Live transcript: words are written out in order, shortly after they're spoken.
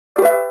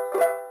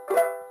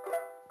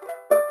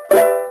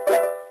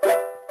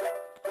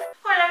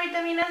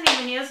vitaminas,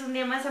 bienvenidos un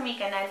día más a mi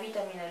canal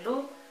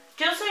Vitamina.lu.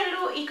 Yo soy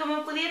Lu y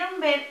como pudieron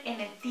ver en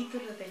el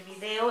título del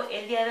video,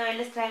 el día de hoy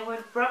les traigo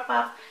el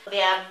wrap-up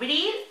de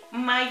abril,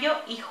 mayo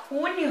y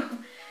junio.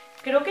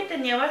 Creo que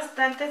tenía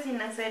bastante sin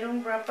hacer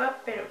un wrap-up,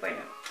 pero bueno,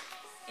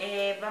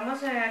 vamos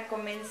a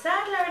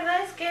comenzar. La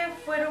verdad es que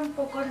fueron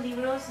pocos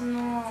libros,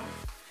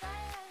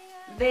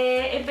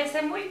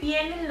 empecé muy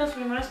bien en los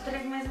primeros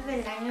 3 meses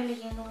del año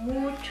leyendo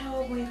mucho,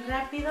 muy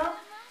rápido.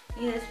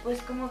 Y después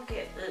como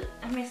que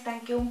me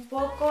estanqué un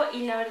poco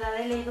y la verdad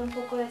he leído un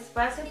poco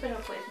despacio, pero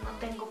pues no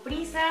tengo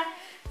prisa.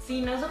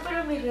 Si no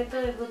supero mi reto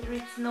de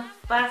Goodreads no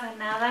pasa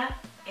nada,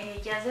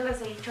 ya se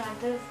los he dicho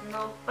antes,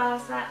 no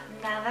pasa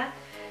nada.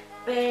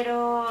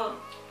 Pero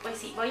pues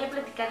sí, voy a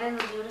platicarles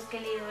los libros que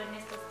he leído en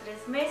estos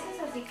 3 meses,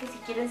 así que si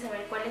quieren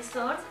saber cuáles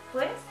son,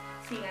 pues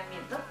sigan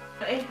viendo.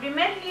 El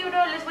primer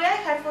libro, les voy a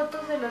dejar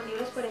fotos de los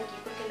libros por aquí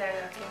porque la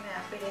verdad que me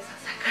da pereza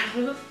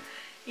sacarlos.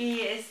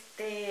 Y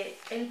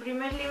el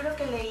primer libro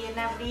que leí en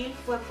abril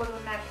fue Por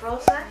una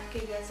rosa, que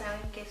ya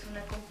saben que es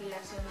una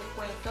compilación de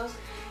cuentos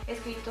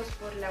escritos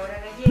por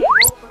Laura Gallego,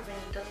 por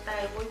Benito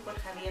Taibo y por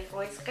Javier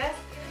Ruescas.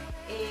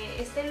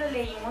 Lo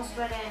leímos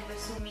para el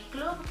Resumi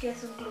Club, que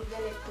es un club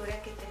de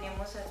lectura que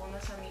tenemos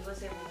algunos amigos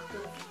de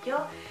BookTube y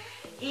yo.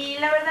 Y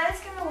la verdad es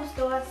que me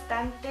gustó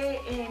bastante.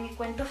 Mi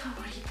cuento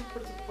favorito,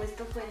 por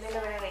supuesto, fue el de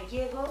Laura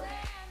Gallego.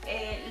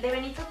 El de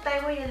Benito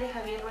Taibo y el de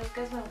Javier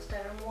Ruescas me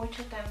gustaron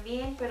mucho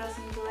también, pero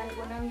sin duda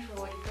alguna mi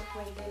favorito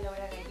fue el de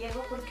Laura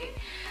Gallego porque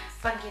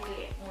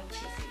fangirlé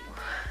muchísimo.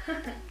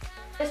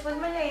 Después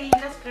me leí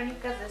las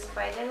crónicas de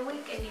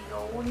Spiderwick, el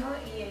libro 1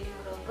 y el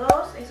libro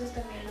 2, esos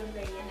también los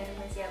leí en el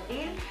mes de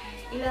abril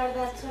y la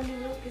verdad son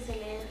libros que se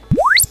leen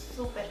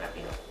súper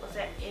rápido, o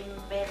sea,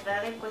 en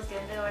verdad en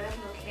cuestión de horas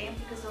los leen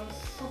porque son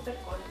súper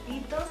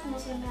cortitos, no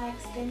son nada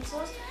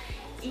extensos.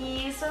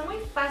 Y son muy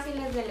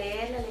fáciles de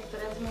leer, la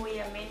lectura es muy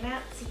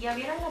amena. Si ya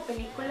vieron la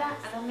película,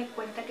 háganme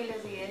cuenta que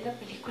les dividí la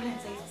película en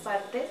 6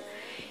 partes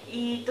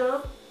y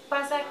todo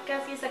pasa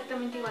casi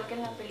exactamente igual que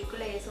en la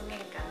película y eso me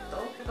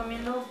encantó.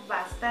 Recomiendo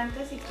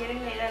bastante si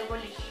quieren leer algo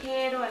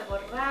ligero, algo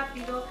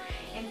rápido,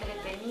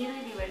 entretenido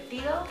y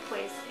divertido,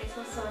 pues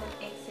esos son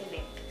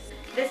excelentes.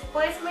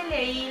 Después me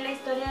leí La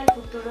historia del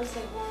futuro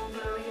según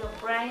Glory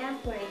O'Brien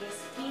por ella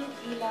Spin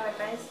y la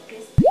verdad es que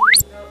este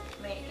libro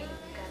me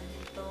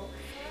encantó.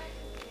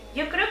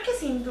 Yo creo que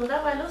sin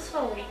duda va a los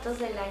favoritos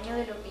del año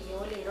de lo que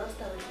llevo leído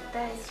hasta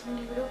ahorita. Es un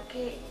libro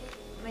que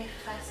me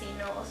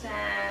fascinó, o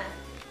sea,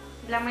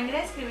 la manera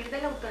de escribir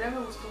de la autora me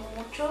gustó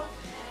mucho.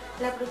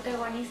 La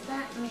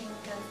protagonista me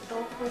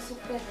encantó, fue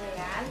súper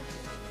real.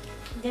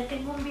 Ya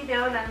tengo un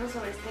video hablando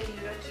sobre este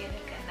libro aquí en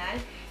el canal.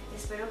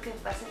 Espero que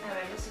pasen a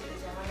verlo si les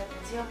llama la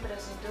atención, pero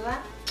sin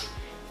duda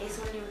es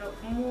un libro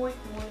muy,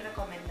 muy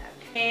recomendable.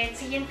 El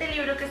siguiente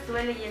libro que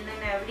estuve leyendo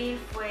en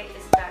abril fue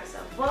Stars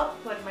Above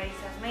por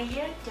Marisa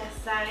Meyer. Ya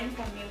saben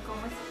también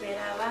cómo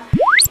esperaba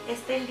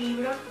este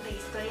libro de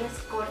historias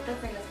cortas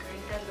de las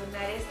crónicas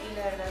lunares y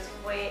la verdad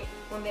fue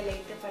un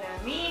deleite para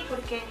mí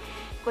porque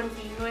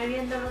continué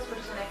viendo los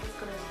personajes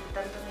con los que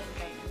tanto me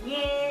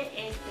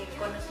encariñé,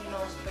 conocí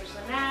nuevos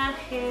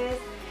personajes,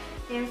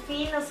 en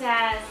fin, o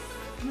sea,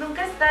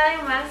 nunca está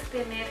de más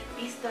tener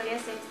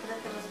historias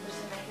extras de los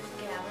personajes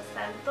que amas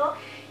tanto.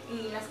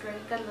 Y las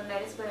crónicas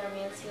lunares para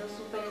mí han sido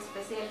súper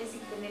especiales y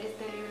tener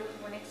este libro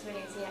fue una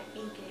experiencia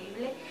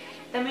increíble.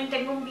 También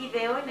tengo un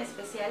video en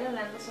especial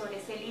hablando sobre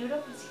ese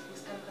libro, pues si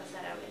gustan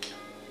pasar a verlo.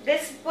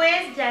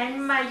 Después, ya en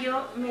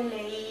mayo, me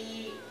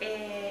leí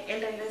El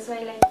regreso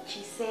de la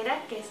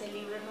hechicera, que es el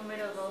libro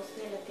número 2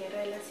 de La Tierra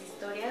de las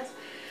Historias.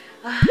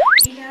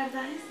 Y la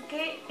verdad es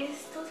que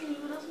estos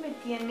libros me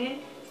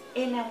tienen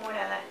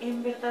enamorada.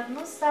 En verdad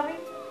no saben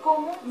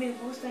cómo me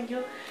gustan. Yo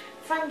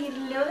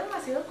fangirleo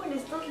demasiado con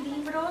estos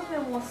libros, me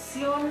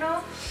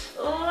emociono,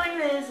 ¡ay,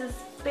 me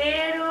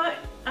desespero!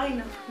 Ay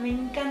no, me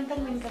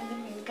encantan, me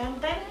encantan, me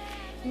encantan.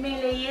 Me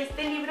leí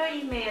este libro e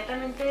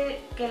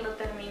inmediatamente que lo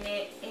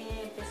terminé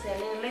empecé a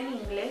leerlo en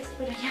inglés,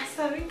 pero ya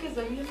saben que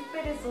soy bien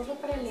perezosa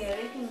para leer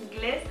en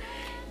inglés.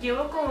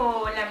 Llevo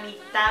como la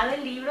mitad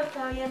del libro,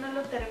 todavía no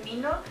lo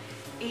termino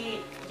y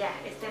ya,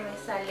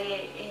 me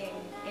sale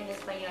en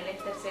español el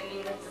tercer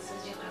libro, entonces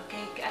yo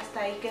creo que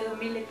hasta ahí quedó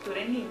mi lectura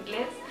en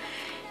inglés.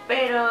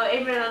 Pero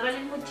en verdad vale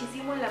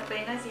muchísimo la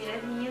pena, si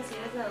eres niño, si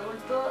eres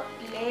adulto,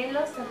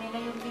 léelos. También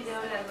hay un video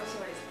hablando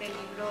sobre este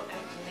libro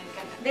aquí en el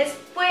canal.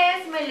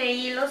 Después me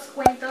leí Los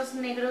cuentos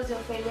negros de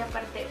Ofelia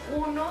parte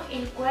 1,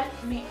 el cual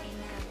me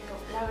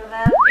encantó. La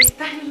verdad,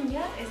 esta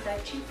niña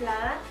está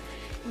chiflada,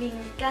 me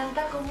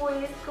encanta cómo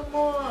es,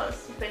 como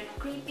súper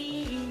creepy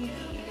y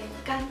le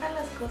encantan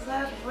las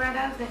cosas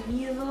raras de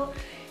miedo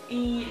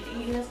y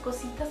las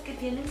cositas que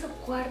tiene en su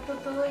cuarto,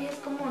 todo ella es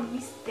como un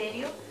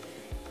misterio.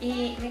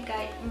 y me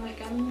cae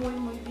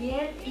muy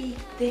bien. Y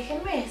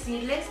déjenme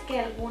decirles que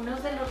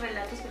algunos de los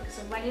relatos, porque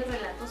son varios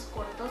relatos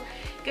cortos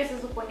que se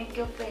supone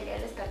que Ofelia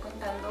le está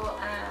contando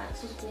a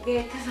sus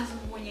juguetes, a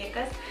sus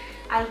muñecas,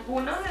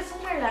 algunos de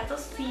esos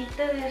relatos sí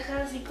te dejan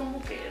así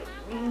como que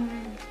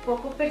un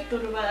poco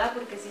perturbada,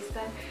 porque sí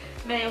están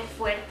medio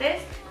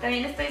fuertes.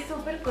 También estoy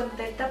súper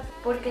contenta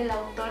porque el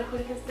autor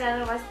Jorge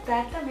Estrada va a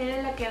estar también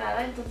en la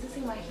quedada, entonces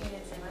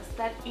imagínense, va a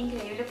estar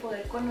increíble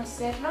poder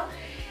conocerlo.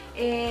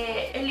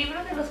 El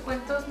libro de los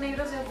cuentos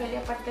negros de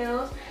Ofelia parte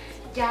 2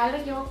 ya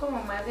lo llevo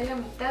como más de la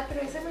mitad,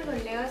 pero ese me lo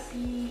leo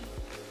así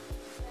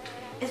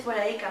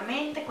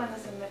esporádicamente cuando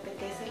se me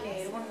apetece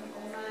leer uno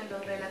de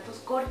los relatos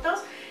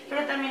cortos,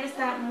 pero también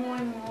está muy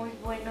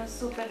bueno,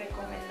 súper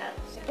recomendado.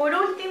 Por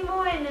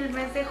último, en el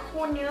mes de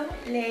junio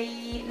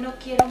leí No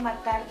quiero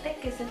matarte,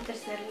 que es el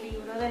tercer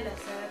libro de la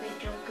saga de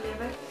John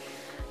Clever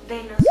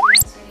de No soy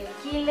un serial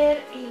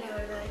killer, y la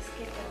verdad es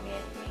que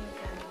también me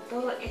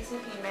encantó. Ese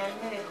final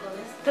me dejó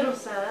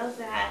destrozada, o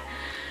sea,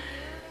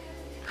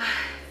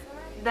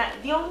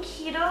 dio un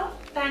giro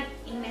tan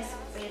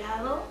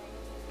inesperado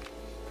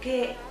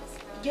que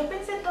yo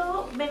pensé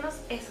todo menos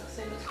eso,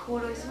 se los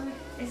juro. Es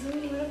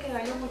un libro que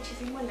vale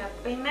muchísimo la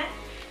pena.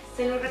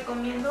 Se lo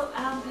recomiendo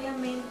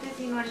ampliamente.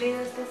 Si no han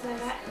leído esta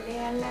saga,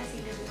 léanla.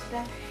 Si les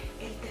gusta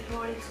el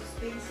terror, el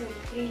suspense, el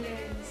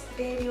thriller, el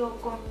misterio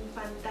con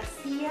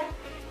fantasía,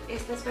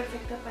 esta es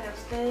perfecta para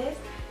ustedes.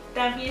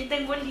 También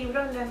tengo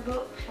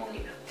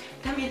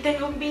También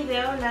tengo un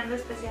video hablando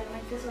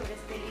especialmente sobre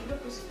este libro,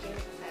 pues si quieren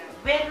empezar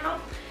a verlo.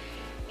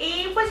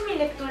 Y pues mi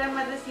lectura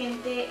más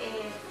reciente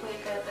fue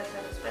Cartas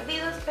a los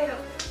Perdidos, pero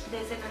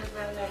de ese no les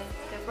voy a hablar en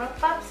este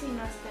wrap-up,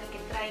 sino hasta el que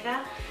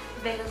traiga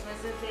de los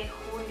meses de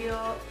julio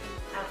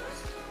a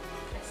agosto.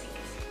 Así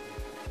que sí.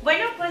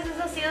 Bueno, pues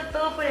eso ha sido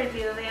todo por el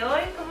video de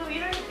hoy. Como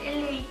vieron,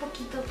 leí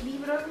poquitos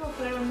libros, no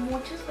fueron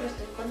muchos, pero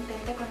estoy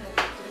contenta con las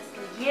lecturas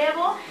que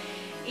llevo.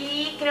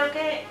 Y creo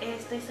que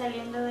estoy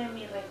saliendo de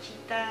mi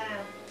rachita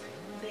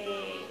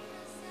de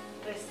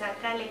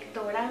resaca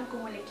lectora,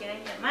 como le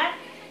quieran llamar,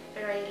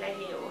 pero ahí la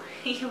llevo.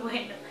 Y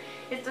bueno,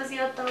 esto ha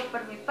sido todo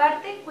por mi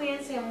parte.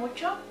 Cuídense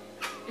mucho,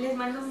 les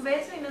mando un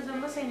beso y nos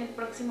vemos en el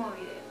próximo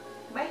video.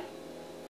 Bye.